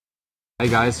Hey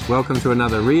guys, welcome to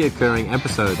another reoccurring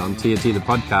episode on TRT the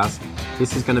podcast.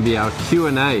 This is going to be our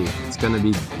Q&A. It's going to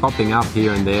be popping up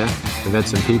here and there. We've had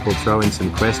some people throw in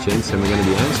some questions and we're going to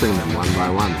be answering them one by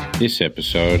one. This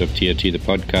episode of TRT the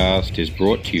podcast is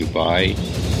brought to you by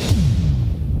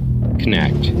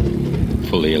Knact,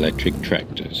 fully electric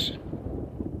tractors.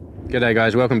 G'day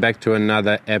guys, welcome back to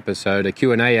another episode, a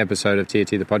Q&A episode of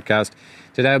TRT the podcast.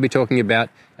 Today I'll be talking about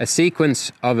a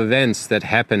sequence of events that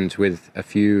happened with a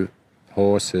few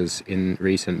horses in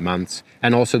recent months,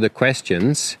 and also the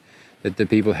questions that the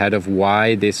people had of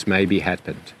why this maybe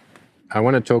happened. I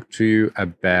want to talk to you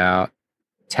about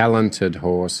talented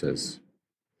horses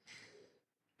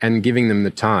and giving them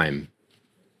the time.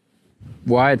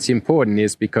 Why it's important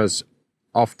is because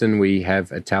often we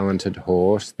have a talented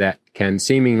horse that can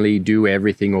seemingly do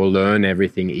everything or learn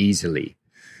everything easily.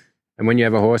 And when you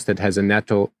have a horse that has a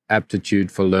natural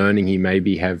aptitude for learning, he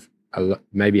maybe has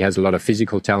a lot of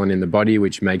physical talent in the body,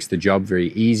 which makes the job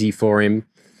very easy for him.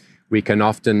 We can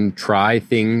often try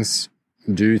things,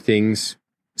 do things,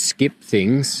 skip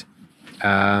things,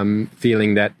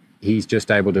 feeling that he's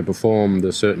just able to perform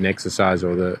the certain exercise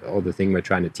or the thing we're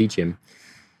trying to teach him.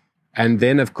 And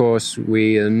then, of course,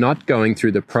 we are not going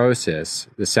through the process,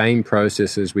 the same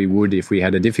process as we would if we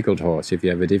had a difficult horse. If you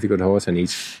have a difficult horse and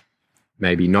he's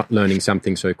maybe not learning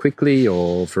something so quickly,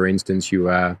 or for instance, you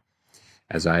are,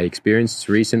 as I experienced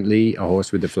recently, a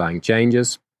horse with the flying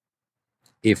changes.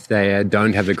 If they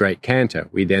don't have a great canter,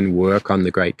 we then work on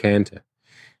the great canter.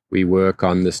 We work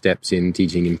on the steps in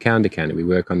teaching him counter canter. We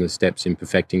work on the steps in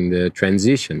perfecting the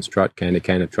transitions, trot, canter,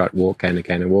 canter, trot, walk,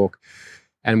 canter, walk.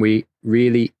 And we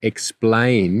really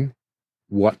explain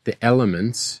what the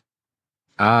elements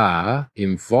are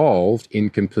involved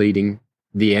in completing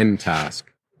the end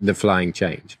task, the flying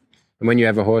change. And when you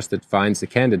have a horse that finds the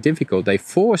canter difficult, they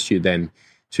force you then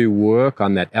to work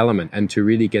on that element and to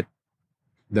really get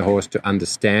the horse to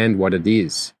understand what it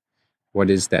is. What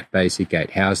is that basic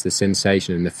gait? How's the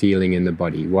sensation and the feeling in the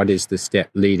body? What is the step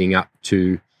leading up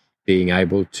to being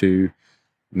able to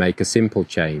make a simple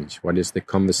change? What is the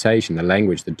conversation, the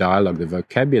language, the dialogue, the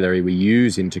vocabulary we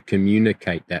use to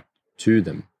communicate that to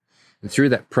them? And through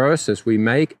that process, we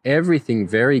make everything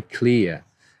very clear.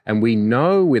 And we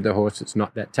know with a horse that's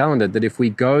not that talented that if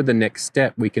we go the next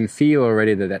step, we can feel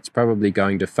already that that's probably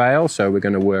going to fail. So we're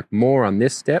going to work more on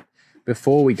this step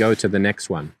before we go to the next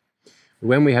one.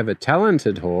 When we have a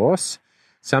talented horse,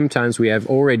 sometimes we have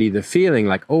already the feeling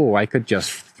like, oh, I could just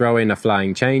throw in a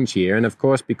flying change here. And of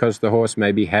course, because the horse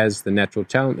maybe has the natural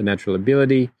talent, the natural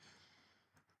ability,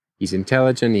 he's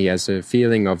intelligent, he has a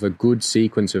feeling of a good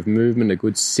sequence of movement, a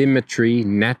good symmetry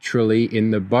naturally in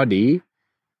the body,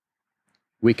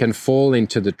 we can fall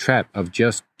into the trap of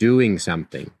just doing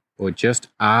something or just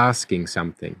asking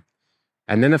something.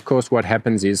 And then, of course, what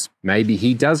happens is maybe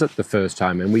he does it the first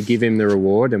time and we give him the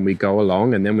reward and we go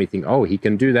along and then we think, oh, he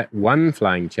can do that one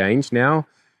flying change. Now,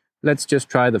 let's just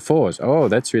try the fours. Oh,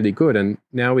 that's really good. And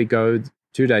now we go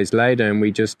 2 days later and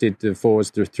we just did the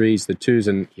fours, the threes, the twos.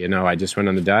 And, I just went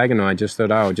on the diagonal. I just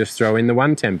thought, oh, I'll just throw in the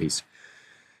one tempies.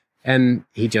 And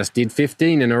he just did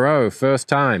 15 in a row, first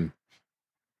time.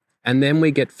 And then we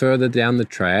get further down the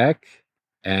track,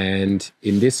 and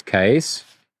in this case,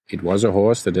 it was a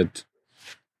horse that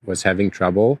was having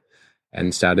trouble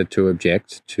and started to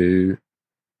object to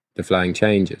the flying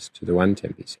changes, to the one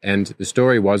tempies. And the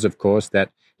story was, of course, that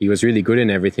he was really good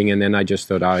in everything, and then I just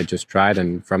thought, I just tried,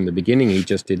 and from the beginning, he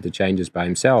just did the changes by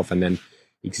himself, and then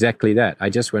exactly that.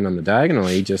 I just went on the diagonal,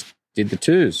 he just did the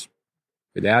twos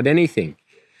without anything.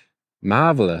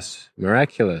 Marvelous,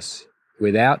 miraculous.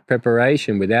 Without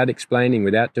preparation, without explaining,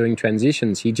 without doing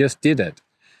transitions, he just did it.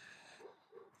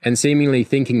 And seemingly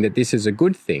thinking that this is a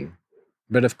good thing.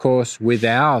 But of course,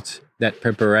 without that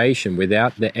preparation,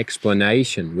 without the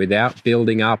explanation, without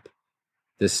building up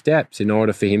the steps in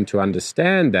order for him to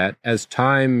understand that, as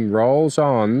time rolls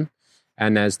on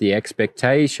and as the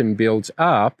expectation builds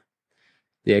up,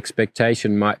 the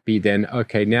expectation might be then,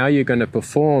 okay, now you're going to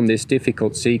perform this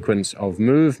difficult sequence of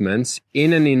movements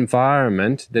in an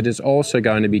environment that is also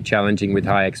going to be challenging with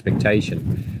high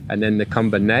expectation. And then the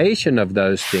combination of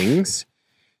those things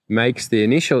makes the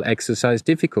initial exercise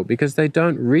difficult because they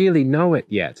don't really know it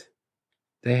yet.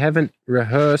 They haven't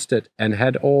rehearsed it and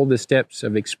had all the steps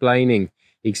of explaining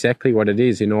exactly what it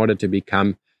is in order to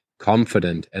become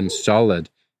confident and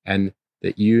solid, and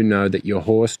that you know that your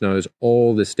horse knows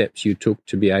all the steps you took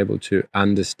to be able to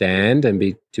understand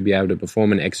and to be able to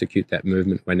perform and execute that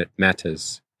movement when it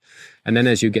matters. And then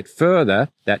as you get further,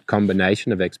 that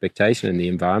combination of expectation and the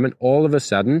environment, all of a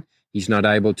sudden, he's not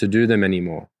able to do them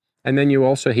anymore. And then you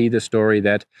also hear the story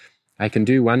that I can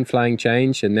do one flying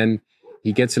change and then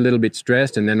he gets a little bit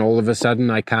stressed, and then all of a sudden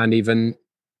I can't even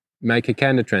make a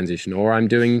canter transition, or I'm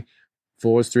doing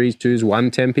 4s, 3s, 2s,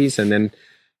 1 tempies, and then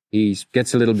he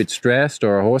gets a little bit stressed,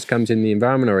 or a horse comes in the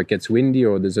environment, or it gets windy,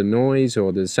 or there's a noise,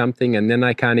 or there's something, and then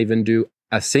I can't even do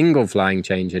a single flying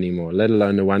change anymore, let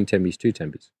alone the 1 tempies, 2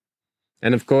 tempies.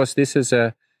 And of course, this is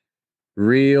a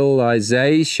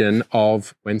realization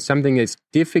of when something is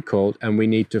difficult and we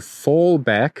need to fall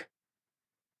back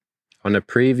on a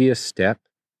previous step.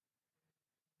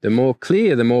 The more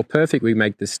clear, the more perfect we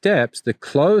make the steps, the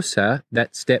closer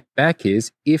that step back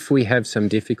is if we have some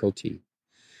difficulty.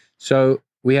 So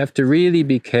we have to really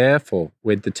be careful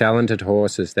with the talented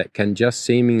horses that can just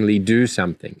seemingly do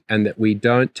something, and that we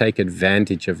don't take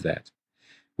advantage of that.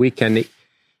 We can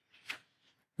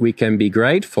be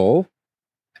grateful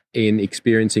in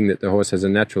experiencing that the horse has a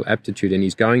natural aptitude and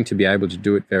he's going to be able to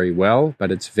do it very well,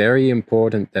 but it's very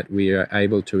important that we are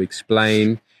able to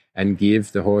explain and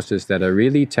give the horses that are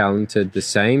really talented the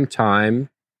same time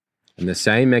and the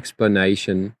same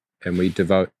explanation, and we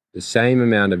devote the same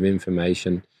amount of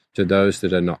information to those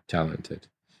that are not talented.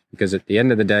 Because at the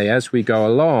end of the day, as we go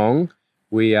along,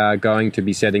 we are going to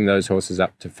be setting those horses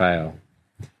up to fail.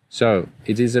 So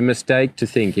it is a mistake to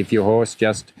think if your horse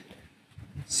just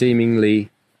seemingly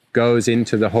goes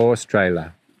into the horse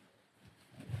trailer,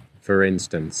 for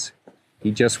instance,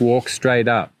 he just walks straight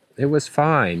up. It was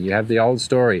fine. You have the old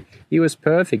story. He was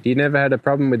perfect. He never had a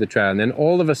problem with the trailer. And then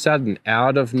all of a sudden,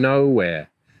 out of nowhere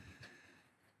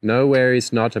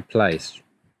is not a place.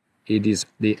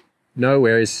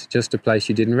 Nowhere is just a place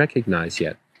you didn't recognize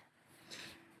yet.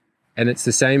 And it's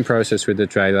the same process with the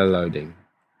trailer loading.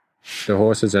 The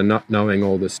horses are not knowing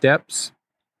all the steps.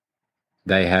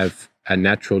 They have a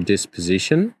natural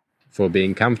disposition for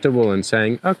being comfortable and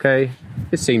saying, okay,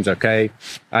 this seems okay,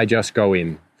 I just go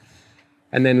in.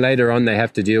 And then later on they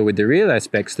have to deal with the real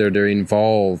aspects that are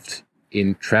involved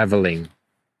in traveling,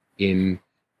 in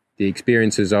the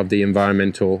experiences of the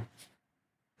environmental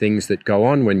things that go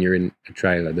on when you're in a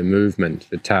trailer, the movement,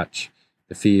 the touch,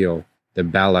 the feel, the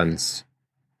balance,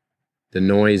 the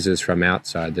noises from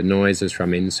outside, the noises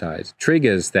from inside,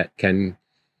 triggers that can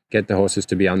get the horses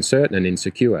to be uncertain and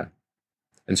insecure.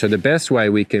 And so the best way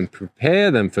we can prepare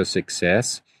them for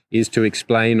success is to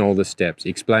explain all the steps,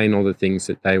 explain all the things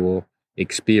that they will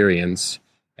experience.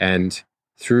 And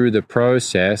through the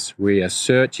process, we are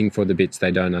searching for the bits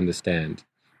they don't understand.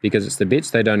 Because it's the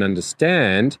bits they don't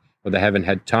understand, or they haven't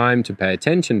had time to pay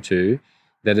attention to,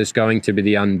 that is going to be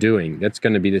the undoing. That's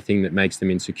going to be the thing that makes them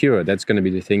insecure. That's going to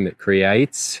be the thing that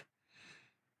creates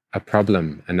a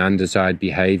problem, an undesired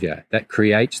behavior. That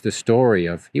creates the story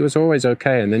of he was always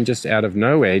okay, and then just out of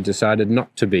nowhere he decided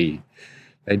not to be.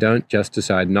 They don't just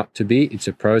decide not to be. It's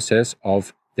a process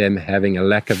of them having a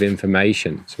lack of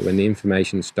information. So when the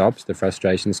information stops, the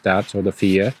frustration starts, or the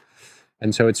fear.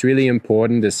 And so it's really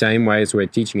important, the same way as we're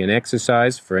teaching an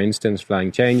exercise, for instance,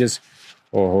 flying changes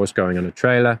or a horse going on a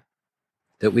trailer,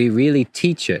 that we really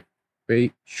teach it.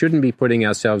 We shouldn't be putting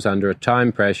ourselves under a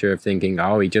time pressure of thinking,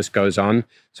 oh, he just goes on,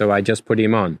 so I just put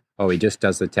him on. Oh, he just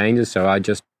does the changes, so I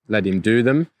just let him do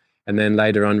them. And then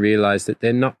later on realize that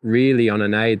they're not really on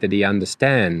an aid that he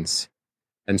understands.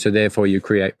 And so therefore you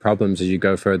create problems as you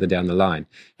go further down the line.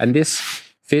 And this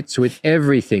fits with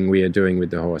everything we are doing with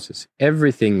the horses,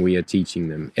 everything we are teaching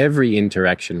them, every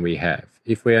interaction we have.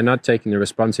 If we are not taking the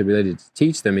responsibility to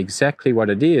teach them exactly what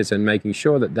it is and making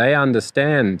sure that they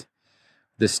understand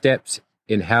the steps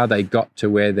in how they got to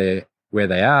where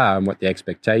they are and what the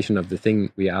expectation of the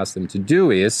thing we ask them to do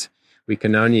is, we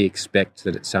can only expect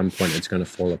that at some point it's going to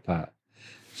fall apart.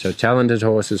 So talented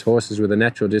horses with a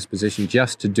natural disposition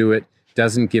just to do it,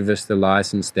 doesn't give us the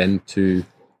license then to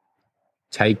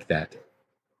take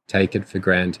it for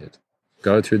granted.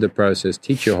 Go through the process,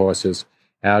 teach your horses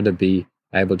how to be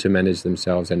able to manage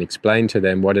themselves and explain to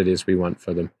them what it is we want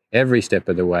for them every step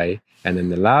of the way. And then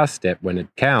the last step, when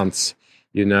it counts,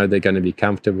 you know they're going to be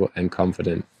comfortable and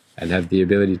confident and have the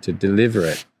ability to deliver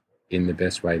it in the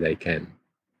best way they can.